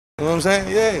You know what I'm saying?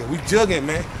 Yeah, we jugging,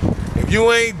 man. If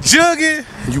you ain't jugging,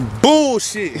 you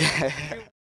bullshit.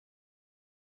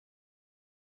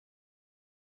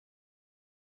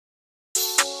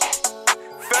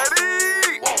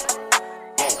 Feddy!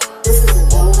 This is a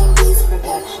Juggin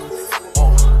production.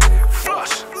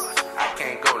 Flush! I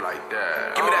can't go like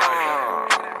that. Give me that.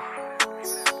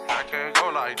 I can't go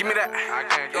like that. Give me that. I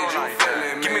can't go like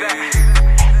that. Give me that.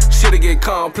 Shit'll get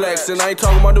complex, and I ain't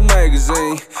talking about the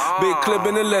magazine. Big clip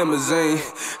in the limousine.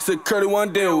 Security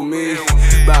won't deal with me.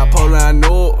 Bipolar, I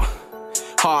know it.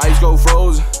 Hard ice go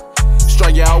frozen.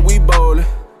 Strike you out, we bowling.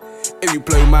 If you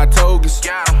play with my tokens,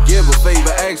 give a favor,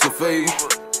 ask a favor.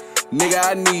 Nigga,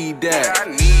 I need that.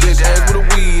 Bitch, ass with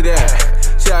a weed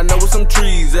at. Say I know where some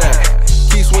trees at.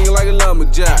 Keep swinging like a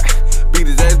lumberjack. Beat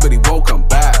his ass, but he won't come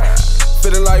back.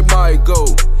 Feeling like Michael.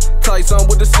 Tight son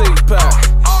with the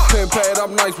 6-pack. Pen pad,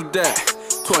 I'm nice with that.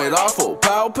 $20 for a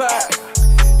power pack.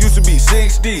 Used to be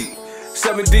 6 deep,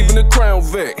 7 deep in the Crown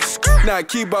Vic. Now I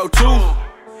keep out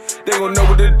 2. They gon' know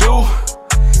what to do.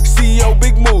 CEO,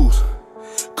 big moves.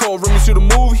 Call Remy to the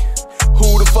movie.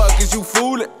 Who the fuck is you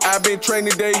fooling? I been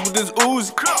training days with this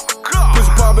Uzi.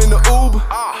 Pussy pop in the Uber.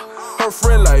 Her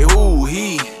friend like, who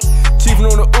he? Chiefin'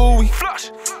 on the Uzi.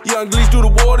 Young Glees do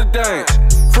the water dance.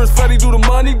 Fritz Feddy do the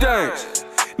money dance.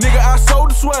 Nigga, I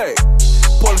sold the swag.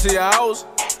 Pull to your house.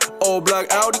 Old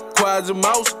black Audi, quads and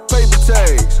mouse, paper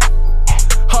tags.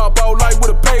 Hop out like with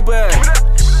a paper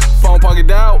ass. Phone pocket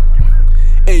out.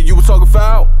 And you was talking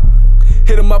foul.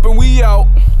 Hit him up and we out.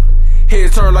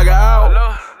 Heads turn like an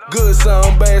owl. Good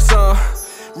son, bad son.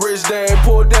 Rich dad,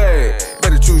 poor dad.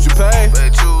 Better choose your path. Better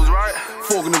choose right.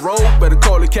 Fork in the road, better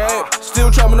call a cab. Still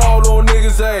trapping all on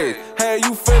niggas' ass. Hey,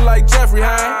 you feel like Jeffrey,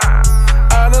 huh?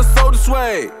 I done sold the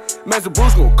swag. Master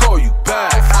Bruce gon' call you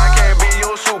back. I can't be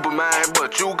your Superman,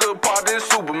 but you could part this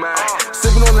Superman.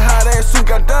 Sippin' on the hot ass suit,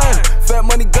 got done. Fat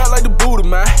money got like the Buddha,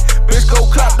 man. Bitch go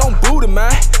clap, don't boot it,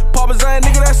 man. Papa's ass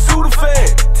nigga, that's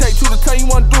Sudafed. Take 2 to tell you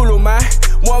one do, little man.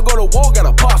 Wanna go to war,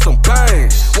 gotta pop some pain.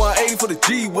 180 for the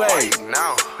G-Way.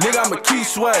 Nigga, I'm a key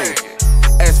sway.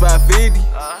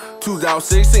 S550.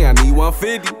 2016, I need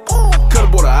 150.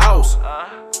 Could've bought a house.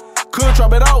 Could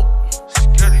drop it out.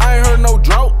 I ain't heard no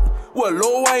drought. What,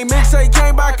 Lil Wayne mixtape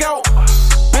came back out?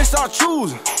 Bitch, start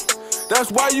choosing.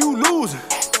 That's why you losing.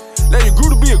 Let you grew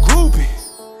to be a groupie.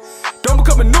 Don't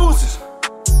become a nuisance.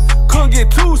 Couldn't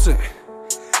get too-sin.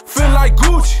 Feel like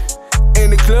Gucci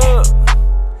in the club.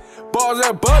 Bars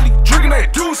at Buddy, drinking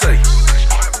that juice.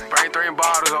 Bring 3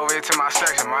 bottles over here to my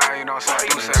section, man. You know what I'm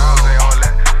saying? Juice, all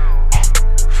that.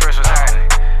 Fresh was happening.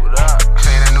 What up?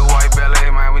 Seen that new white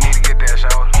belly, man. We need to get that,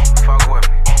 y'all. Fuck with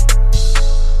me.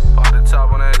 Off the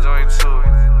top on that joint, too.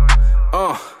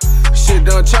 Shit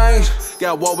done changed.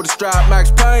 Got walk with a strap,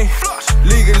 Max Payne.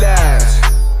 Legalized.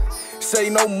 Say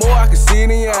no more, I can see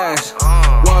it in your eyes.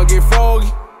 Wanna get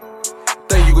froggy?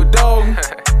 Think you could dog me?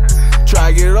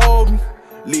 Try to get it over me.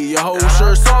 Leave your whole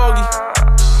shirt soggy.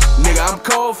 Nigga, I'm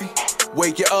coffee.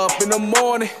 Wake you up in the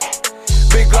morning.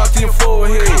 Big Glock to your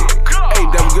forehead. Hey,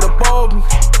 devil, get up over me.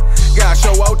 Gotta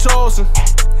show out tossing.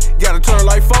 Gotta turn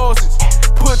like faucets.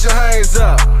 Put your hands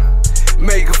up.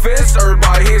 Make a fist,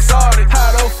 everybody here started.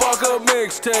 How the fuck up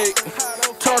mixtape?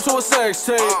 Turn to a sex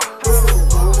tape.